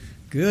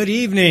Good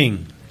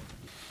evening,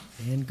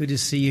 and good to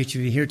see each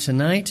of you here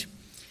tonight,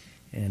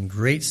 and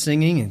great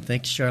singing, and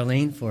thanks,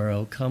 Charlene, for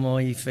 "O Come All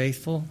Ye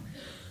Faithful."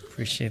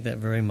 Appreciate that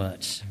very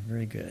much.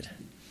 Very good.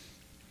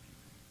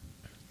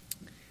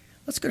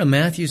 Let's go to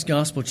Matthew's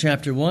Gospel,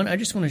 chapter 1. I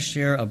just want to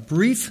share a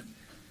brief,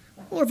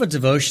 more of a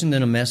devotion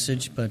than a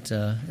message, but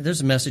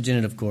there's a message in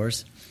it, of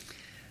course.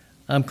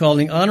 I'm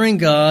calling Honoring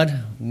God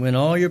When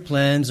All Your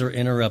Plans Are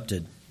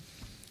Interrupted.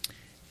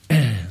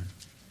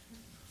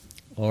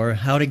 Or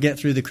how to get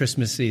through the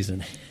Christmas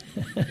season.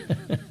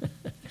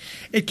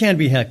 It can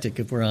be hectic,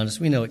 if we're honest.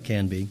 We know it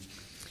can be.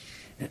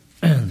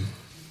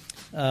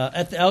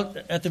 At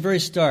the very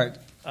start,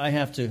 I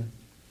have to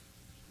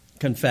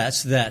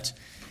confess that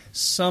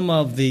some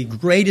of the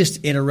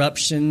greatest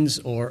interruptions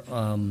or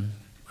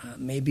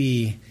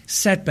maybe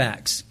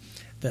setbacks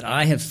that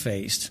I have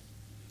faced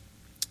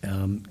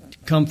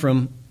come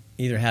from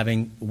either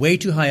having way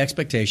too high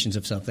expectations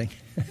of something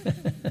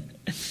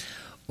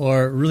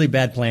or really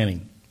bad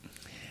planning.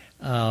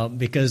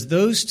 Because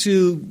those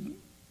two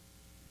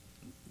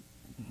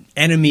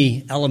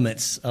enemy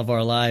elements of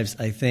our lives,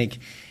 I think,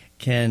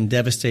 can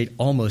devastate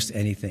almost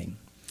anything.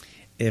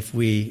 If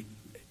we,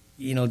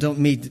 don't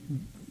meet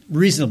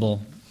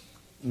reasonable,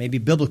 maybe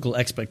biblical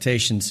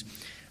expectations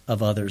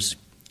of others,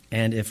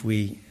 and if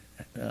we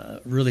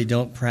really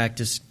don't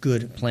practice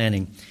good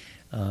planning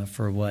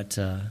for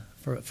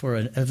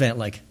an event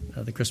like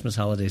the Christmas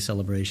holiday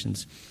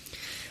celebrations.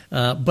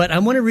 But I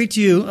want to read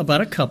to you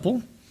about a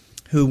couple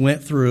who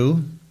went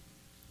through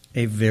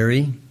a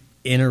very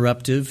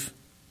interruptive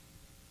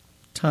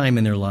time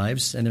in their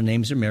lives, and their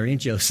names are Mary and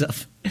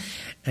Joseph.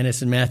 And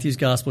it's in Matthew's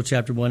Gospel,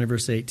 chapter 1, and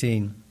verse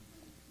 18.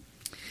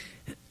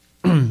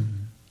 Now,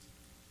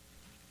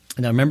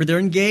 remember, they're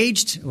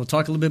engaged. We'll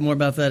talk a little bit more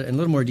about that in a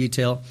little more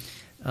detail.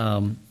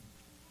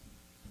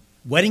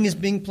 Wedding is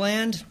being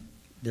planned.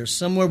 They're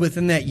somewhere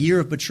within that year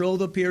of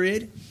betrothal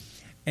period.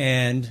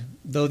 And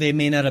though they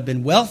may not have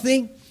been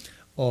wealthy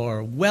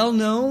or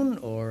well-known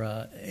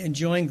or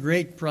enjoying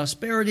great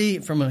prosperity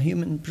from a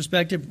human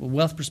perspective, a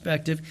wealth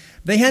perspective,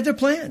 they had their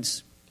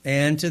plans.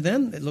 And to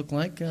them, it looked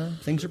like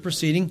things are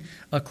proceeding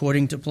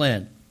according to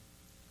plan.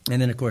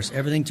 And then, of course,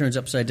 everything turns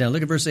upside down.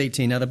 Look at verse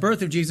 18. Now, the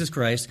birth of Jesus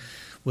Christ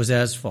was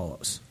as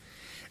follows.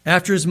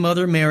 After his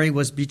mother Mary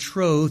was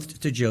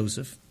betrothed to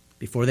Joseph,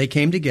 before they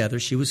came together,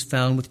 she was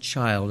found with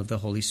child of the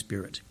Holy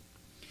Spirit.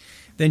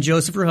 Then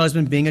Joseph, her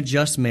husband, being a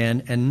just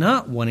man and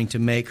not wanting to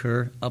make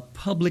her a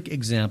public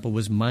example,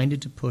 was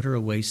minded to put her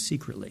away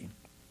secretly.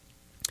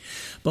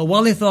 But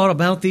while he thought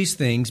about these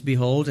things,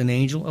 behold, an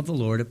angel of the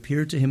Lord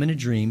appeared to him in a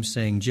dream,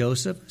 saying,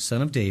 Joseph,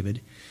 son of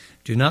David,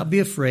 do not be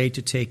afraid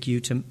to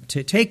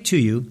take to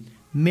you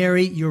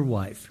Mary your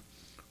wife,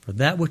 for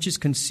that which is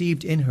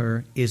conceived in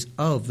her is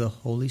of the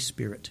Holy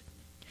Spirit.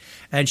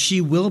 And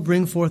she will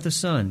bring forth a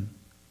son,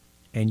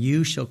 and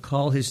you shall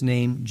call his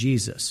name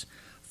Jesus,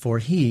 for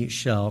he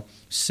shall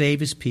save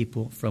his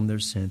people from their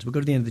sins. We'll go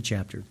to the end of the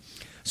chapter.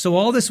 So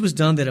all this was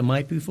done that it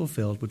might be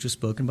fulfilled, which was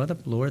spoken by the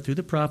Lord through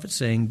the prophet,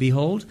 saying,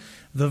 Behold,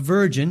 the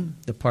virgin,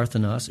 the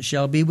Parthenos,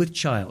 shall be with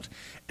child,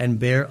 and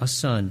bear a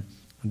son,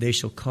 and they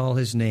shall call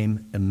his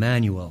name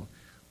Emmanuel,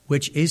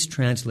 which is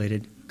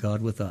translated,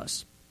 God with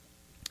us.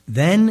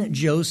 Then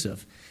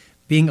Joseph,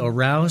 being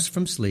aroused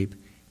from sleep,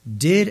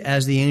 did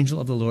as the angel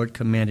of the Lord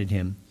commanded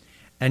him,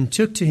 and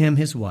took to him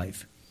his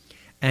wife,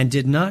 and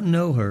did not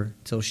know her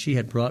till she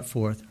had brought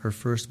forth her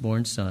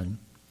firstborn son.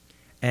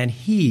 And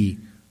he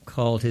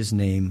called his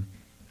name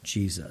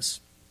Jesus.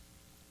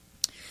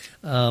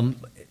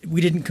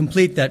 We didn't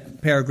complete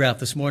that paragraph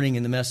this morning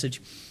in the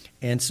message,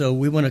 and so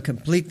we want to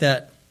complete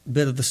that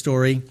bit of the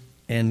story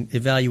and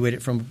evaluate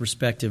it from a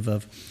perspective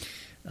of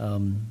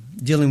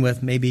dealing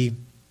with maybe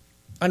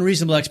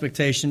unreasonable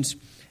expectations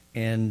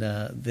and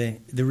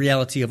the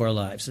reality of our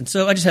lives. And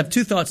so I just have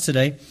two thoughts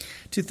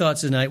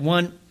tonight.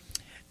 One,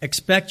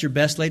 expect your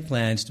best laid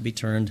plans to be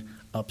turned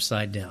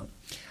upside down.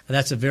 And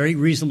that's a very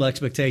reasonable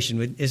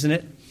expectation, isn't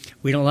it?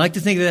 We don't like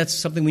to think that that's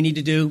something we need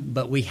to do,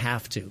 but we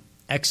have to.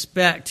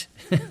 Expect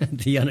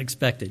the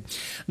unexpected.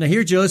 Now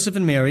here, Joseph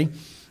and Mary,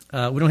 we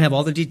don't have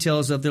all the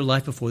details of their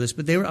life before this,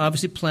 but they were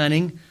obviously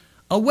planning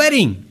a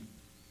wedding.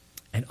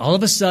 And all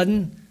of a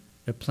sudden,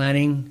 they're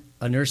planning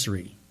a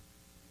nursery.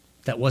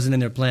 That wasn't in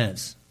their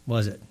plans,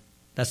 was it?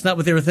 That's not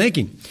what they were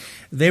thinking.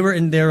 They were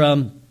in their,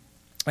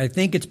 I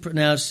think it's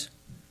pronounced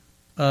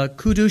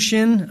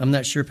Kudushin. I'm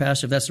not sure,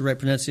 Pastor, if that's the right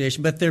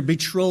pronunciation, but their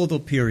betrothal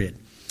period.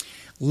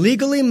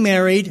 Legally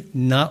married,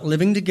 not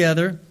living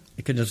together.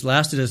 It could have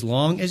lasted as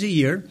long as a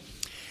year.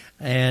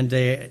 And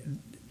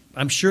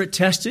I'm sure it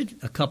tested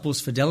a couple's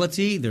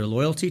fidelity, their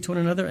loyalty to one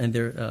another, and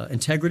their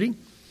integrity.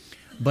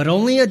 But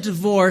only a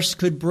divorce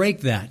could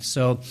break that.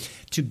 So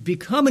to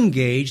become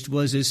engaged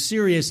was as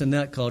serious in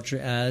that culture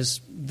as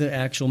the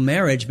actual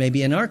marriage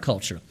maybe in our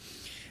culture.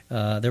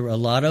 There were a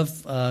lot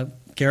of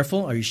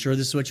careful, are you sure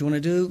this is what you want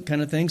to do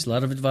kind of things, a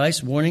lot of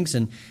advice, warnings,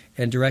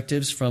 and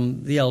directives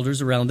from the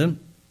elders around them.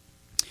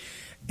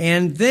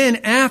 And then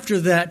after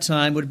that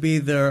time would be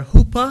their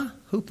huppah.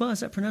 Huppah,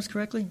 is that pronounced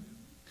correctly?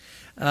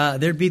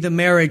 there'd be the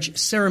marriage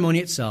ceremony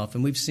itself.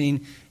 And we've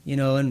seen,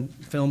 in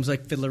films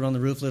like Fiddler on the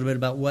Roof, a little bit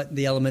about what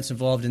the elements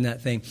involved in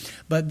that thing.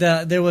 But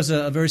there was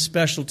a very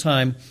special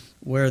time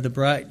where the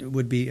bride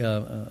would be,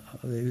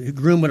 the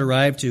groom would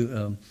arrive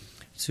to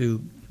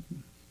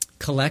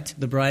collect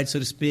the bride, so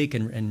to speak,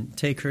 and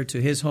take her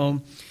to his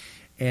home.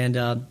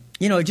 And,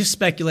 just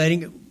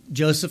speculating,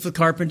 Joseph the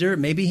carpenter,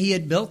 maybe he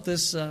had built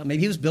this, maybe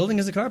he was building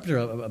as a carpenter,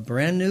 a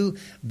brand new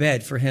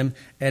bed for him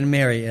and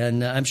Mary.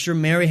 And I'm sure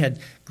Mary had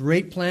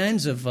great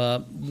plans of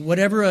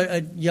whatever a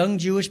young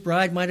Jewish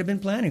bride might have been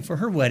planning for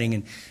her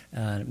wedding.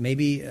 And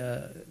maybe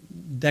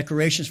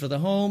decorations for the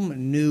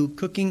home, new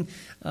cooking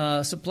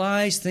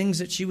supplies, things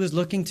that she was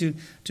looking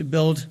to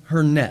build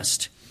her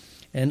nest.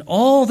 And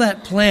all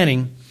that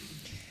planning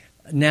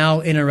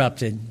now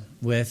interrupted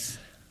with,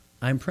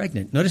 I'm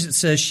pregnant. Notice it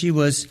says she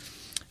was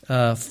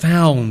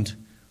found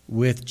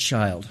with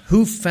child.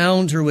 Who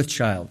found her with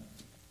child?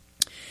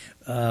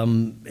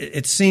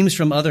 It seems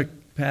from other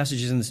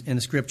passages in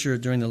the Scripture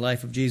during the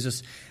life of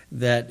Jesus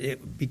that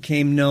it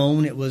became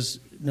known. It was,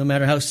 no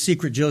matter how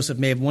secret Joseph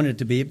may have wanted it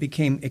to be,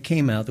 it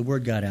came out. The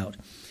word got out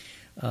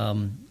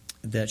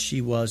that she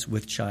was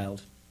with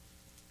child,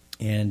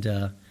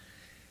 and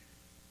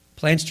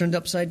plans turned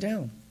upside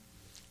down.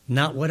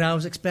 Not what I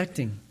was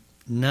expecting.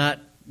 Not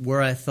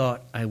where I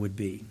thought I would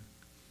be.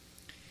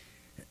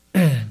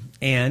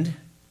 And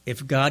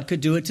if God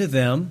could do it to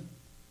them,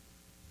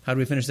 how do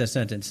we finish that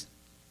sentence?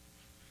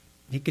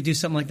 He could do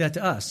something like that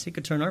to us. He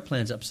could turn our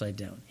plans upside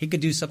down. He could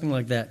do something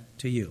like that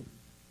to you.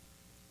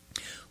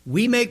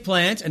 We make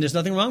plans, and there's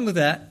nothing wrong with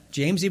that.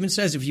 James even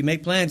says if you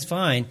make plans,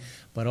 fine,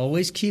 but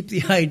always keep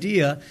the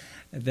idea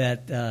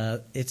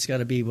that it's got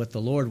to be what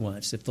the Lord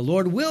wants. If the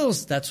Lord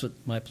wills, that's what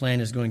my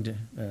plan is going to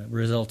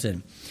result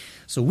in.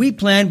 So we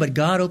plan, but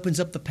God opens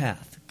up the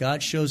path.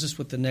 God shows us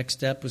what the next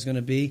step was going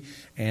to be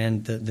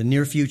and the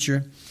near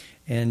future.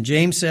 And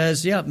James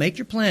says, make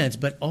your plans,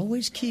 but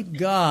always keep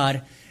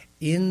God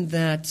in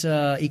that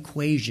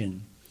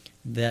equation,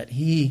 that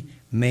he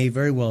may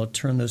very well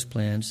turn those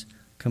plans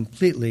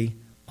completely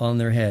on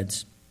their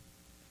heads.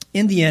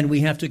 In the end,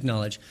 we have to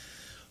acknowledge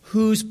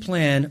whose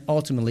plan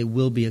ultimately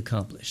will be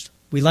accomplished.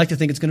 We like to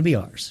think it's going to be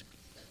ours.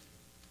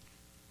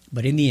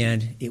 But in the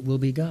end, it will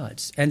be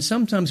God's. And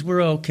sometimes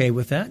we're okay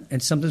with that,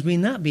 and sometimes we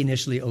not be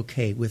initially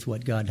okay with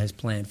what God has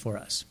planned for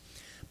us.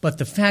 But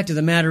the fact of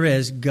the matter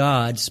is,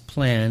 God's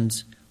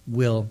plans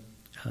will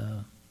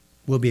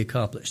be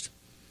accomplished.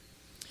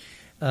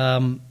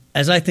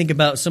 As I think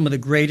about some of the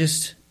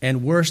greatest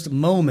and worst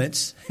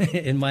moments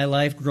in my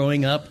life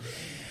growing up,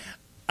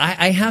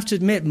 I have to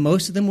admit,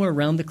 most of them were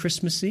around the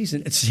Christmas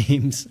season, it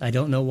seems. I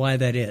don't know why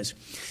that is.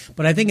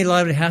 But I think a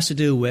lot of it has to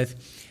do with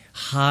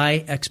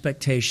high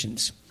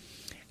expectations.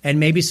 And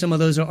maybe some of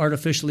those are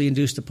artificially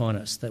induced upon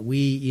us, that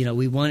we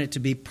want it to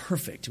be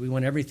perfect. We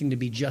want everything to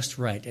be just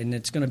right. And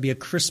it's going to be a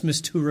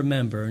Christmas to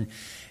remember.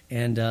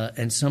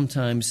 And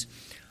sometimes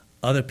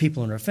other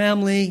people in our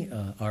family,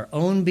 our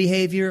own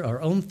behavior,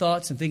 our own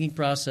thoughts and thinking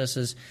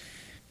processes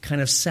kind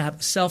of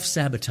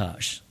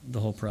self-sabotage the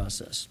whole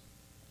process.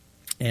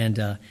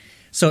 And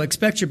so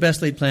expect your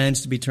best laid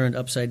plans to be turned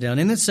upside down.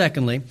 And then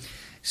secondly,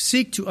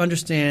 seek to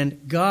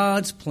understand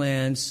God's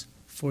plans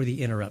for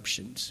the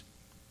interruptions.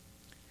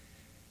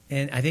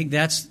 And I think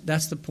that's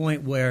the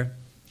point where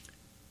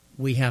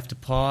we have to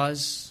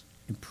pause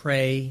and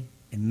pray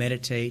and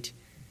meditate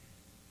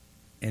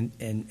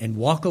and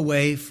walk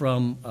away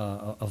from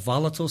a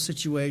volatile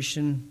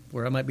situation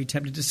where I might be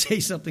tempted to say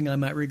something I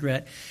might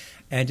regret,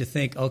 and to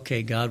think,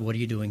 okay, God, what are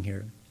you doing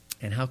here?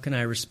 And how can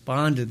I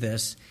respond to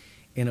this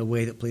in a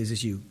way that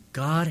pleases you?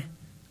 God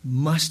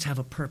must have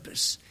a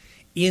purpose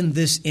in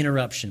this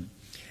interruption.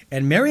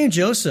 And Mary and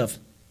Joseph,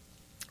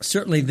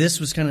 certainly this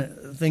was kind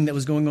of thing that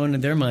was going on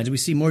in their minds. We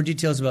see more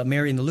details about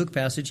Mary in the Luke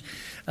passage,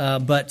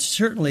 but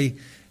certainly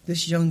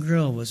this young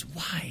girl was,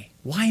 why?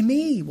 Why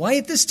me? Why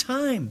at this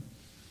time?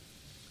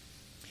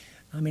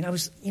 I mean, I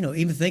was,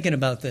 even thinking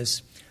about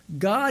this.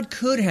 God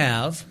could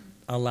have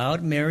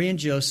allowed Mary and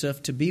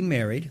Joseph to be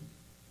married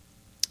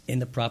in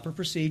the proper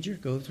procedure,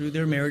 go through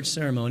their marriage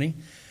ceremony,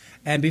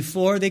 and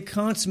before they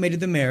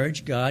consummated the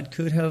marriage, God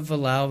could have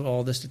allowed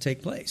all this to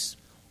take place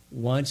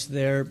once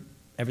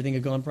everything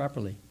had gone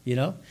properly,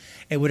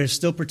 It would have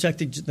still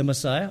protected the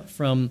Messiah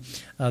from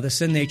the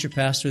sin nature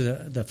passed through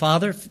the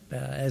Father,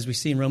 as we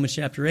see in Romans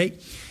chapter 8.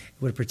 It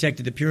would have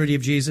protected the purity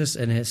of Jesus,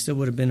 and it still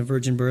would have been a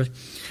virgin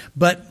birth.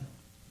 But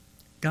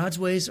God's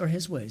ways are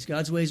his ways.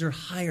 God's ways are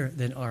higher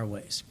than our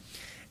ways.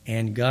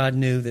 And God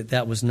knew that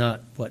that was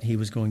not what he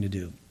was going to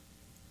do.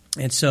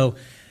 And so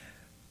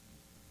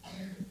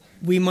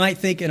we might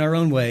think in our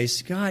own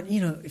ways, God,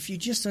 if you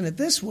just done it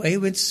this way, it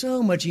would have been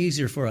so much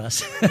easier for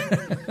us.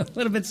 It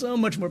would have been so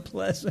much more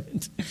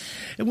pleasant.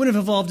 It wouldn't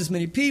have involved as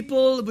many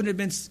people. It wouldn't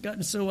have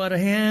gotten so out of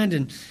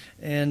hand,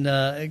 and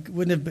it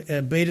wouldn't have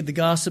abated the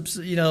gossips,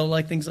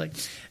 like things like.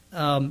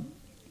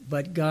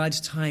 But God's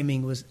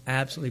timing was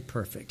absolutely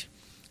perfect.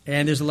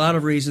 And there's a lot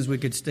of reasons we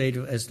could state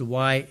as to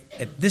why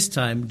at this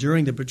time,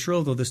 during the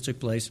betrothal, this took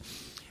place.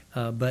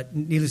 But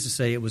needless to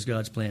say, it was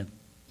God's plan.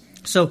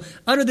 So,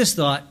 under this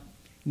thought,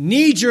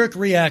 Knee-jerk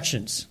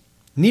reactions.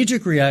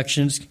 Knee-jerk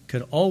reactions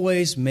could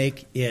always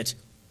make it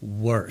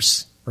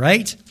worse,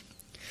 right?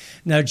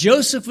 Now,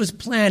 Joseph was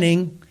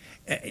planning,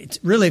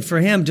 really for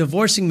him,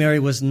 divorcing Mary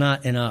was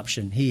not an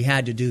option. He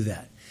had to do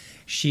that.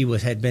 She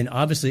had been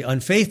obviously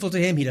unfaithful to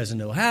him. He doesn't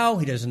know how.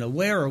 He doesn't know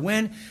where or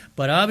when.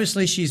 But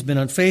obviously she's been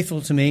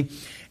unfaithful to me.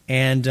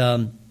 And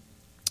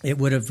it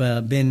would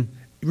have been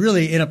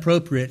really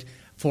inappropriate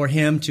for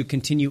him to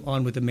continue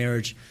on with the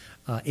marriage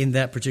in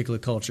that particular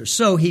culture.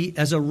 So he,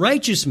 as a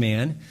righteous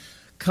man,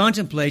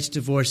 contemplates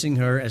divorcing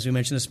her, as we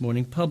mentioned this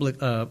morning,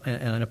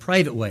 in a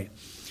private way.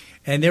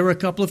 And there were a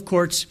couple of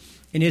courts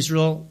in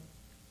Israel,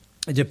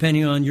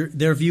 depending on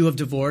their view of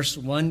divorce.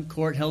 One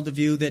court held the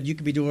view that you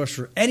could be divorced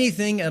for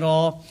anything at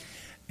all,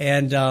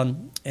 and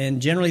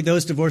generally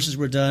those divorces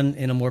were done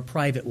in a more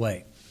private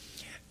way.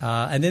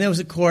 And then there was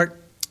a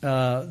court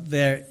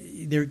there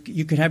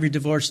you could have your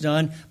divorce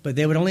done, but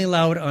they would only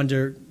allow it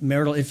under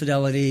marital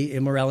infidelity,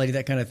 immorality,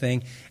 that kind of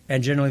thing,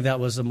 and generally that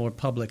was a more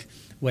public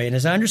way. And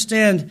as I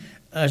understand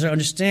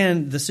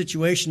the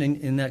situation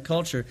in that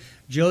culture,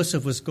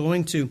 Joseph was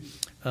going to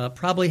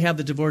probably have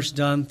the divorce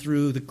done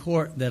through the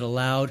court that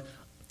allowed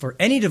for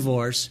any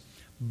divorce,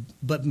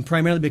 but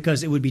primarily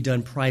because it would be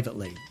done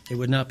privately. It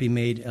would not be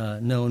made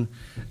known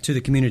to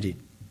the community.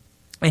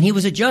 And he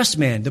was a just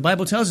man. The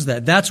Bible tells us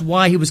that. That's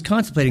why he was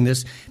contemplating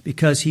this,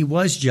 because he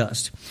was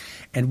just.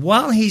 And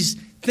while he's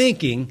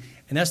thinking,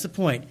 and that's the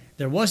point,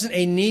 there wasn't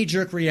a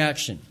knee-jerk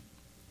reaction.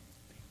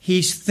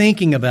 He's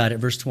thinking about it,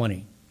 verse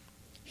 20.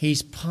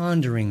 He's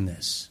pondering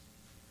this.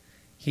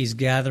 He's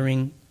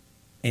gathering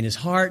in his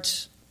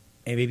heart,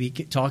 and maybe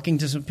talking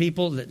to some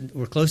people that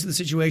were close to the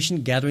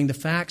situation, gathering the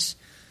facts.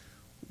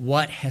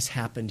 What has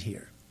happened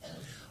here?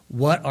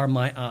 What are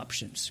my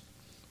options?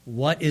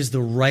 What is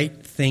the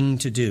right thing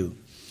to do?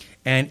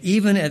 And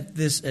even at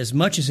this, as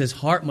much as his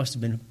heart must have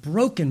been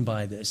broken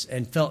by this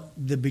and felt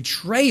the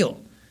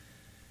betrayal,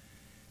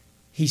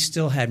 he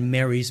still had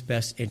Mary's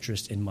best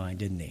interest in mind,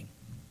 didn't he?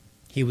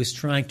 He was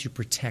trying to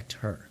protect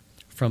her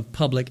from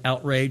public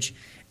outrage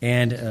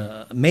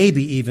and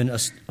maybe even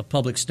a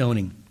public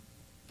stoning,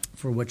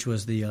 for which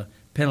was the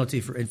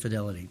penalty for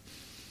infidelity.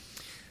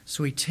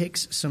 So he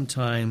takes some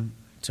time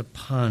to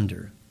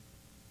ponder.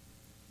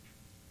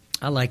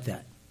 I like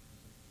that.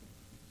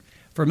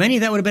 For many,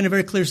 that would have been a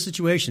very clear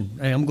situation.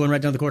 Hey, I'm going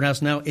right down to the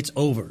courthouse now. It's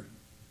over.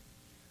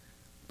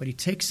 But he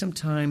takes some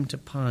time to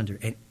ponder.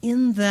 And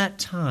in that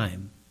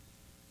time,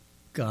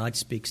 God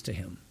speaks to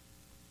him.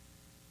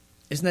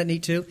 Isn't that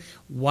neat too?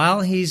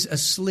 While he's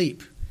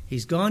asleep,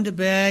 he's gone to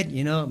bed,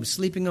 I'm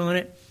sleeping on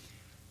it.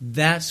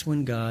 That's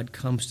when God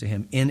comes to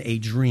him in a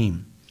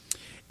dream.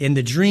 In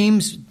the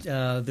dreams,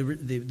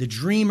 the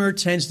dreamer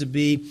tends to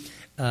be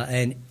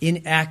an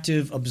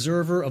inactive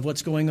observer of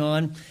what's going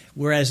on,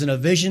 whereas in a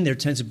vision there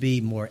tends to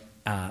be more.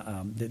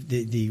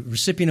 The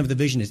recipient of the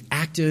vision is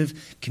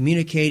active,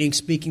 communicating,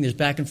 speaking. There's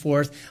back and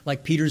forth,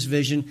 like Peter's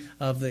vision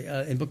of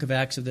the in Book of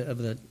Acts of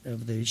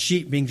the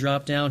sheep being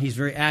dropped down. He's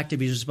very active.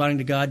 He's responding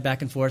to God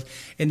back and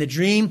forth. In the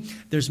dream,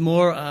 there's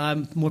more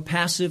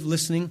passive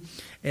listening.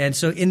 And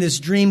so in this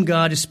dream,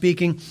 God is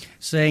speaking,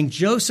 saying,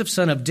 "Joseph,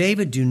 son of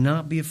David, do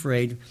not be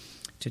afraid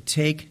to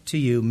take to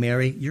you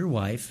Mary, your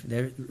wife."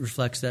 That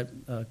reflects that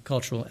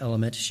cultural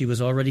element. She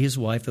was already his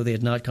wife, though they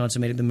had not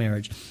consummated the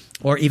marriage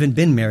or even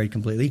been married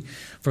completely.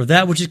 "For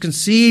that which is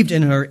conceived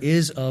in her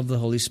is of the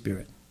Holy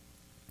Spirit."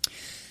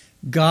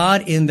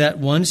 God, in that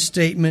one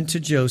statement to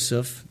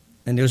Joseph,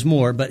 and there's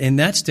more, but in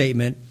that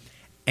statement,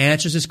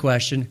 answers his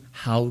question,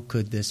 how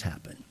could this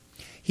happen?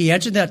 He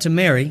answered that to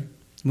Mary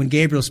when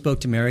Gabriel spoke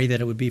to Mary, that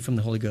it would be from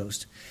the Holy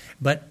Ghost.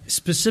 But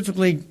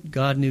specifically,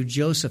 God knew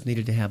Joseph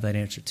needed to have that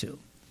answer too.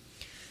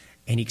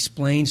 And he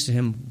explains to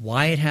him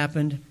why it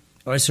happened,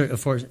 or as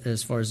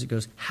far as it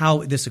goes,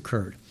 how this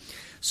occurred.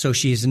 So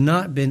she has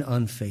not been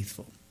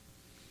unfaithful.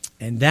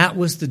 And that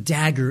was the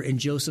dagger in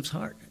Joseph's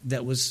heart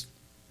that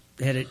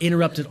had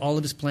interrupted all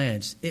of his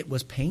plans. It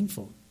was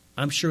painful.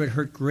 I'm sure it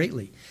hurt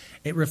greatly.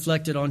 It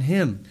reflected on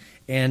him,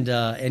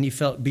 and he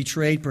felt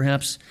betrayed,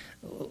 perhaps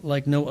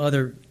like no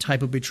other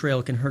type of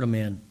betrayal can hurt a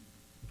man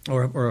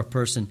or a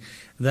person.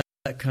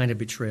 That kind of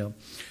betrayal.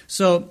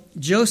 So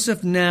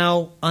Joseph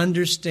now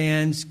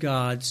understands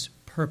God's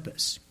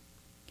purpose.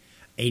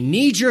 A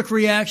knee-jerk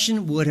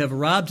reaction would have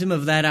robbed him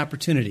of that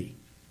opportunity,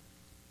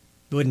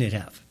 wouldn't it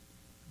have?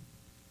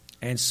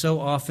 And so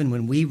often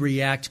when we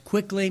react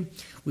quickly,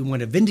 we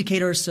want to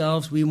vindicate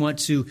ourselves. We want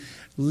to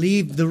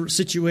leave the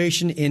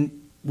situation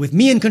with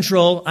me in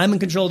control. I'm in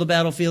control of the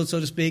battlefield, so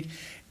to speak.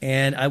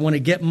 And I want to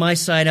get my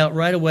side out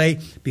right away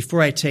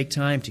before I take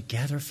time to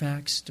gather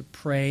facts, to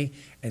pray,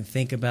 and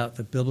think about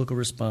the biblical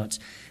response.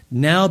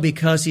 Now,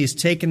 because he has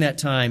taken that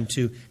time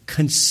to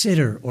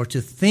consider or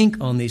to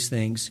think on these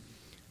things,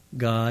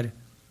 God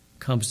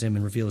comes to him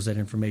and reveals that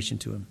information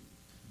to him.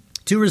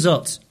 Two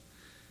results.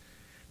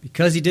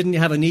 Because he didn't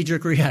have a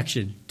knee-jerk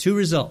reaction, two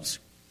results.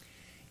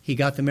 He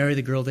got to marry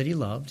the girl that he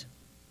loved,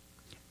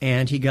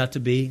 and he got to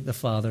be the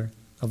father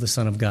of the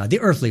Son of God, the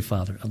earthly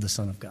father of the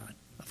Son of God,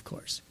 of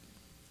course.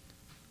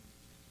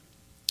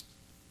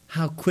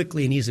 how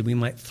quickly and easily we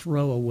might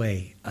throw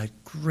away a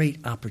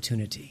great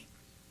opportunity.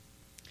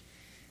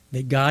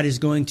 That God is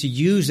going to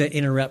use that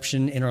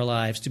interruption in our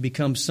lives to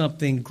become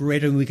something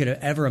greater than we could have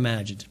ever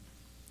imagined.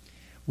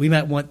 We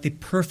might want the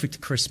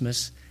perfect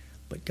Christmas,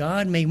 but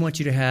God may want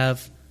you to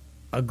have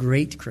a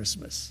great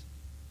Christmas.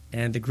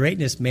 And the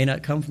greatness may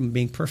not come from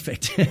being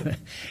perfect.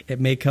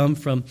 It may come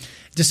from,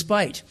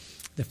 despite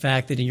the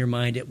fact that in your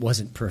mind it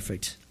wasn't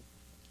perfect,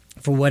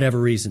 for whatever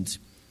reasons.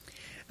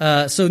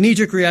 So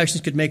knee-jerk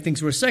reactions could make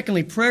things worse.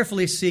 Secondly,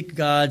 prayerfully seek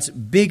God's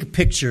big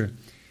picture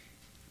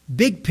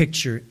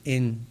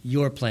in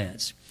your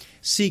plans.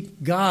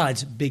 Seek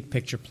God's big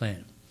picture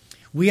plan.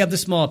 We have the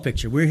small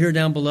picture. We're here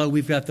down below.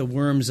 We've got the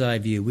worm's eye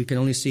view. We can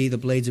only see the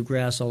blades of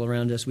grass all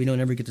around us. We don't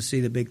ever get to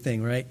see the big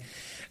thing, right?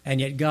 And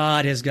yet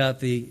God has got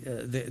the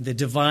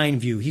divine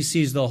view. He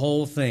sees the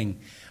whole thing,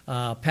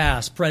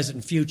 past, present,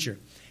 and future.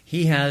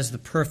 He has the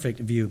perfect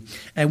view.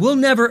 And we'll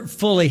never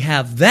fully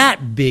have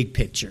that big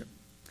picture.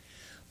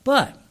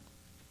 But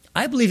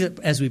I believe that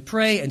as we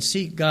pray and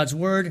seek God's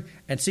word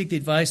and seek the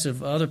advice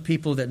of other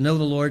people that know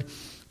the Lord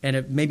and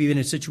have maybe been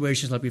in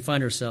situations like we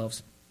find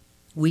ourselves,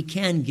 we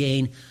can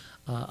gain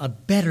a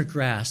better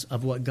grasp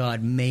of what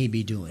God may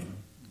be doing.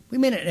 We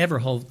may not ever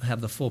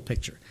have the full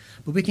picture,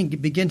 but we can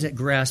begin to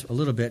grasp a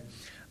little bit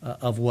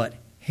of what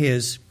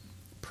His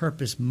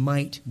purpose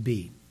might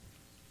be.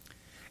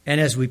 And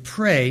as we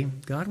pray,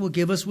 God will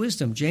give us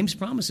wisdom. James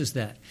promises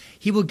that.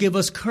 He will give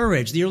us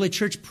courage. The early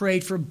church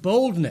prayed for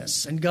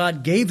boldness, and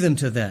God gave them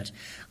to that.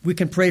 We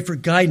can pray for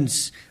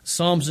guidance.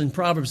 Psalms and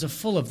Proverbs are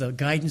full of the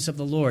guidance of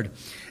the Lord,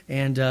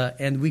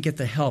 and we get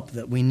the help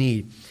that we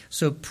need.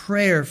 So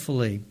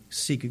prayerfully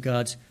seek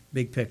God's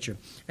big picture.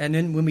 And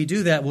then when we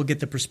do that, we'll get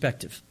the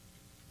perspective.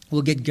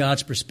 We'll get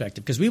God's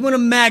perspective, because we want to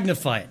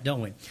magnify it,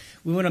 don't we?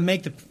 We want to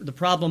make the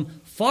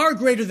problem far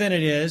greater than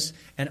it is,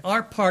 and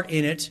our part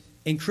in it,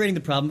 in creating the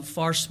problem,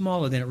 far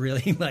smaller than it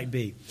really might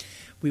be.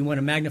 We want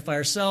to magnify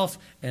ourselves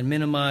and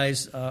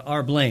minimize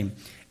our blame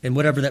in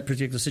whatever that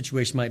particular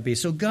situation might be.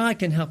 So God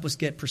can help us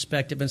get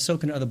perspective, and so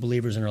can other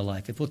believers in our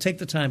life. If we'll take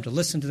the time to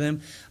listen to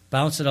them,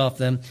 bounce it off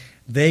them,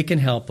 they can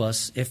help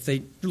us if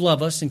they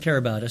love us and care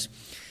about us.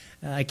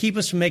 Keep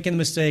us from making the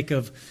mistake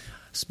of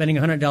spending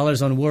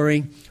 $100 on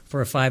worry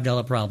for a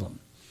 $5 problem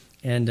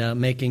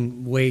and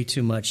making way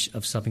too much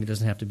of something that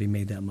doesn't have to be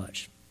made that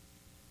much.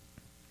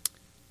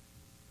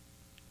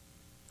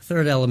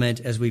 Third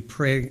element, as we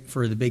pray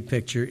for the big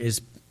picture,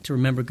 is to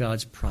remember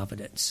God's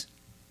providence.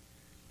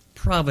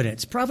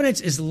 Providence. Providence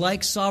is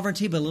like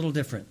sovereignty, but a little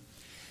different.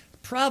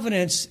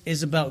 Providence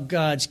is about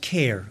God's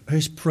care,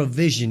 His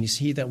provision. You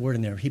see that word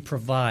in there. He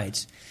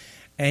provides.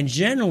 And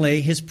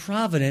generally, His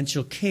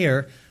providential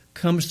care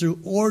comes through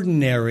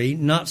ordinary,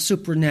 not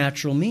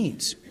supernatural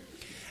means.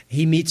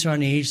 He meets our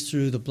needs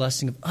through the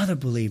blessing of other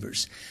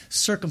believers,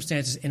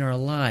 circumstances in our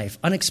life,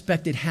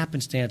 unexpected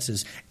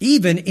happenstances,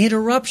 even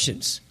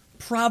interruptions.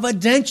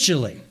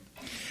 Providentially.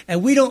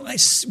 And we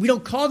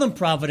don't call them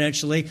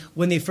providentially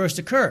when they first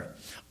occur.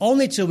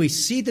 Only till we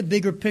see the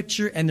bigger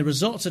picture and the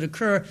results that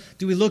occur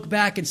do we look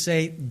back and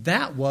say,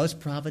 that was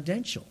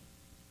providential.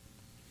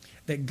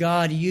 That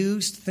God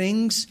used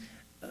things,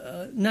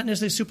 not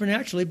necessarily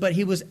supernaturally, but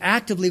He was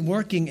actively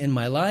working in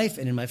my life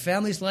and in my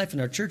family's life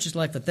and our church's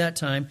life at that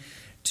time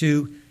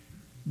to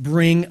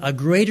bring a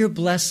greater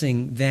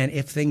blessing than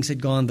if things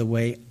had gone the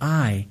way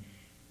I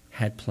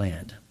had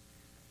planned.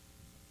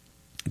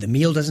 The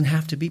meal doesn't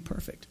have to be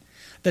perfect.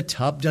 The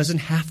tub doesn't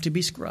have to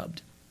be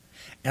scrubbed.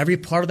 Every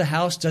part of the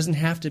house doesn't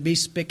have to be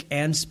spick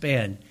and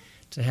span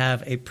to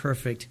have a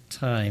perfect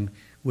time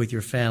with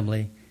your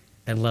family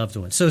and loved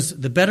ones. So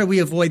the better we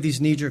avoid these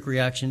knee-jerk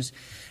reactions,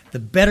 the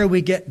better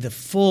we get the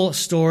full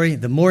story,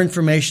 the more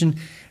information,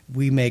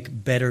 we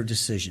make better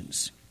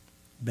decisions.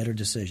 Better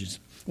decisions.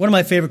 One of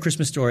my favorite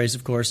Christmas stories,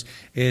 of course,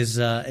 is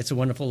It's a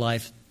Wonderful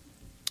Life.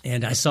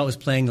 And I saw it was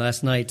playing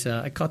last night.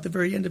 I caught the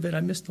very end of it.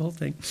 I missed the whole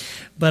thing.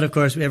 But, of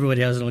course,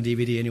 everybody has it on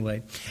DVD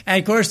anyway. And,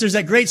 of course, there's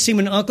that great scene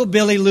when Uncle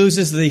Billy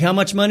loses how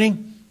much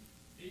money?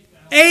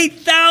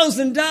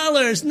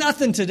 $8,000.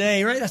 Nothing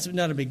today, right? That's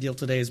not a big deal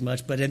today as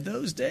much. But in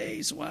those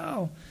days,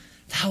 wow.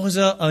 That was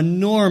an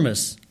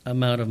enormous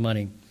amount of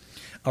money.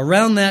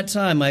 Around that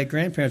time, my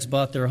grandparents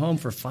bought their home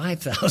for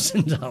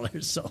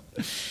 $5,000. So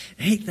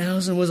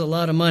 $8,000 was a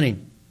lot of money.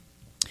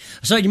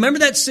 So you remember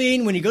that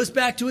scene when he goes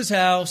back to his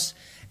house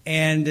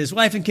and his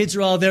wife and kids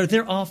are all there.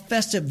 They're all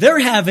festive. They're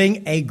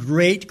having a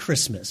great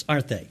Christmas,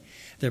 aren't they?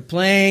 They're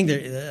playing.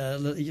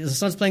 The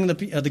son's playing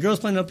the girl's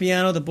playing the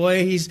piano. The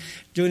boy, he's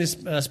doing his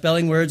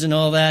spelling words and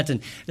all that. And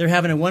they're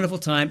having a wonderful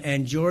time.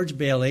 And George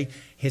Bailey,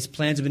 his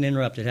plans have been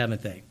interrupted,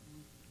 haven't they?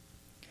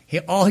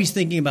 All he's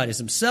thinking about is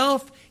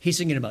himself. He's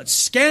thinking about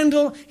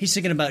scandal. He's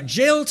thinking about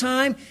jail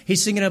time.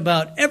 He's thinking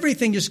about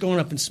everything just going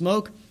up in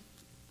smoke.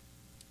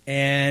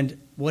 And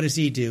what does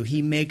he do?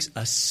 He makes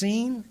a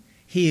scene.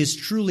 He is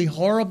truly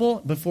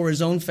horrible before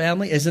his own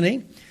family, isn't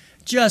he?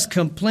 Just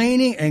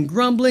complaining and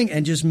grumbling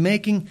and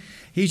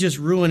he's just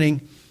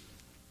ruining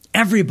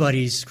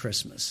everybody's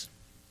Christmas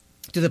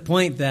to the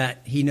point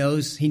that he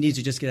knows he needs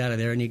to just get out of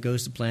there, and he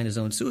goes to plan his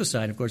own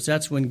suicide. Of course,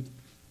 that's when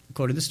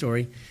according to the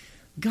story,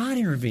 God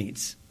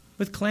intervenes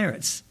with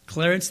Clarence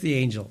the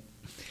angel.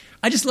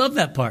 I just love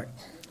that part.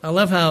 I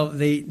love how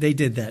they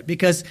did that,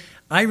 because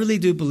I really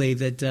do believe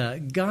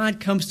that God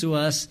comes to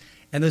us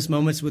in those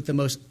moments with the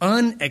most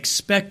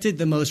unexpected,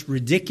 the most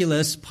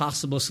ridiculous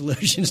possible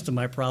solutions to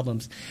my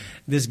problems.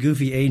 This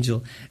goofy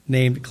angel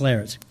named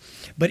Clarence.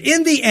 But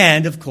in the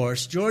end, of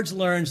course, George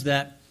learns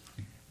that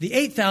the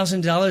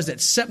 $8,000 that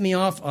set me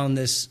off on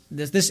this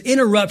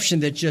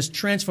interruption that just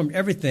transformed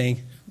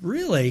everything,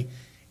 really,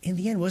 in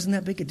the end, wasn't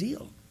that big a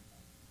deal,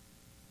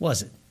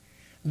 was it?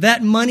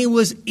 That money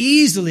was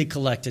easily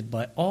collected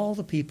by all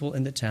the people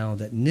in the town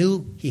that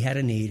knew he had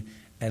a need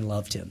and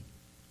loved him.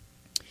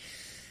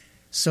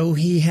 So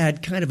he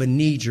had kind of a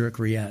knee-jerk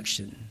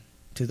reaction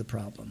to the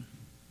problem.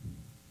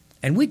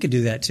 And we could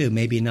do that too,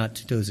 maybe not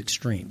to those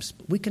extremes,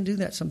 but we can do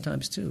that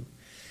sometimes too,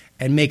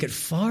 and make it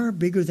far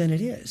bigger than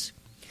it is,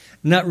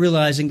 not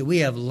realizing that we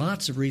have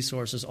lots of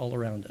resources all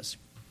around us,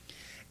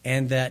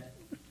 and that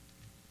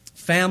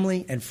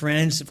family and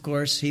friends, of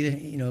course,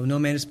 no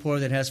man is poor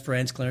that has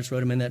friends. Clarence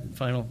wrote him in that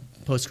final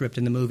postscript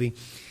in the movie.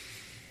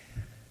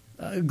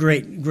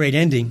 Great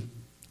ending.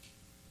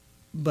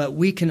 But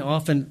we can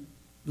often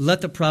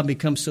let the problem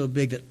become so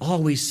big that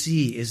all we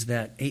see is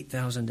that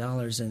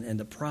 $8,000 and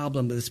the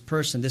problem, this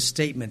person, this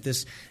statement,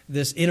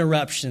 this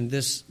interruption,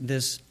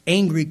 this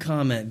angry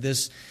comment,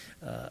 this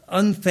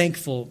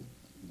unthankful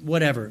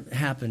whatever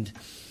happened,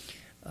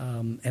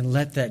 and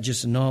let that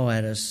just gnaw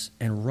at us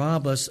and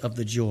rob us of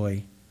the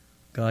joy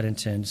God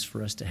intends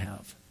for us to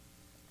have.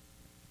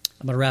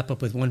 I'm going to wrap up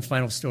with one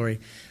final story.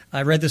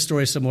 I read this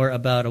story somewhere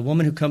about a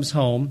woman who comes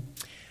home,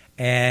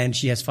 and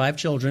she has 5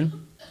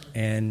 children,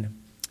 and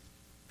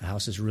the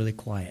house is really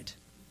quiet.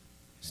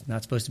 It's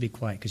not supposed to be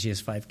quiet because she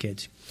has 5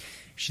 kids.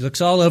 She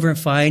looks all over and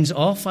finds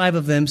all 5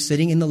 of them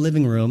sitting in the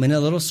living room in a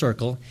little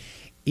circle,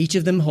 each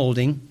of them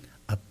holding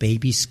a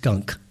baby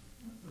skunk.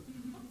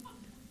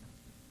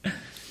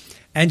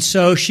 And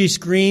so she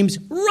screams,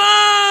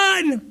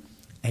 "Run!"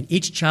 And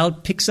each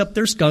child picks up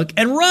their skunk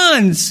and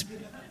runs.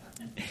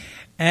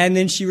 And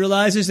then she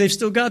realizes they've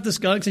still got the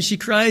skunks, and she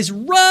cries,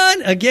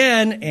 "Run!"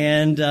 again.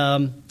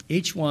 And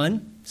each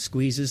one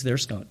squeezes their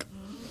skunk.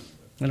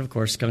 And, of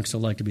course, skunks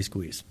don't like to be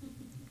squeezed.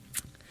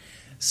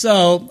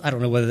 So I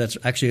don't know whether that's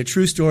actually a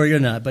true story or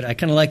not, but I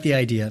kind of like the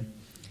idea.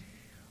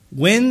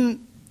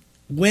 When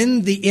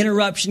the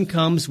interruption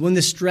comes, when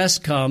the stress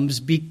comes,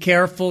 be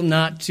careful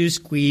not to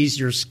squeeze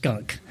your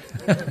skunk.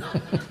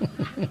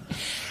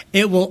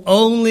 It will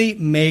only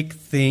make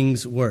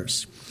things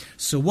worse.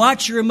 So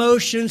watch your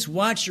emotions,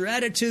 watch your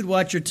attitude,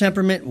 watch your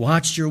temperament,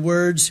 watch your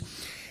words,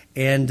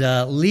 and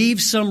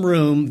leave some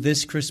room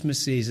this Christmas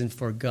season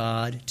for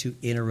God to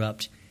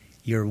interrupt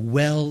your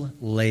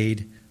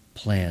well-laid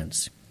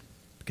plans,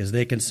 because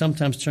they can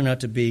sometimes turn out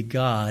to be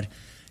God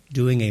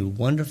doing a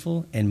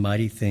wonderful and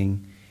mighty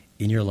thing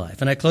in your life.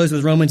 And I close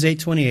with Romans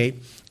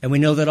 8:28, and we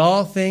know that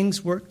all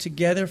things work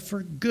together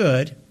for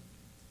good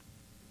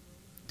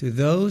to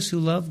those who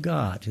love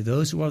God, to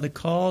those who are the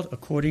called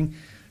according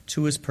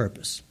to his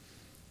purpose.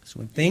 So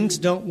when things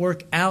don't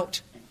work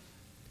out,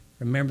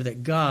 remember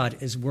that God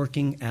is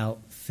working out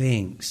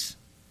things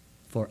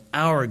for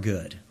our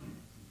good.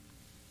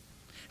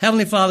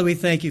 Heavenly Father, we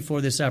thank you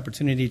for this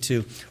opportunity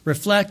to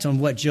reflect on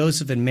what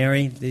Joseph and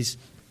Mary, these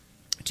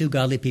 2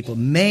 godly people,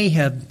 may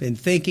have been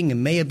thinking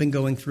and may have been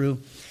going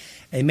through.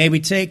 And may we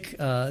take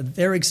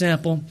their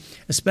example,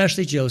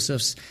 especially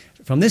Joseph's,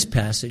 from this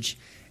passage,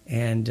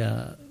 and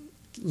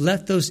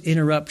let those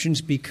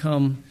interruptions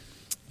become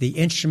the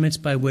instruments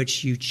by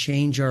which you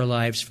change our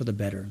lives for the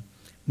better.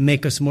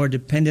 Make us more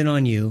dependent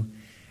on you,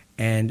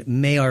 and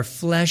may our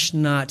flesh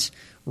not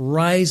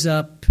rise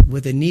up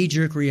with a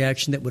knee-jerk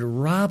reaction that would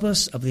rob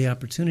us of the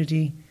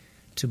opportunity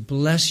to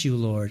bless you,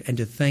 Lord, and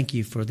to thank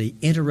you for the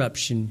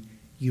interruption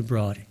you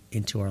brought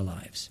into our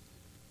lives.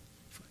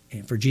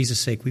 And for Jesus'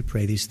 sake, we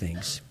pray these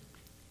things.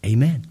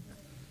 Amen.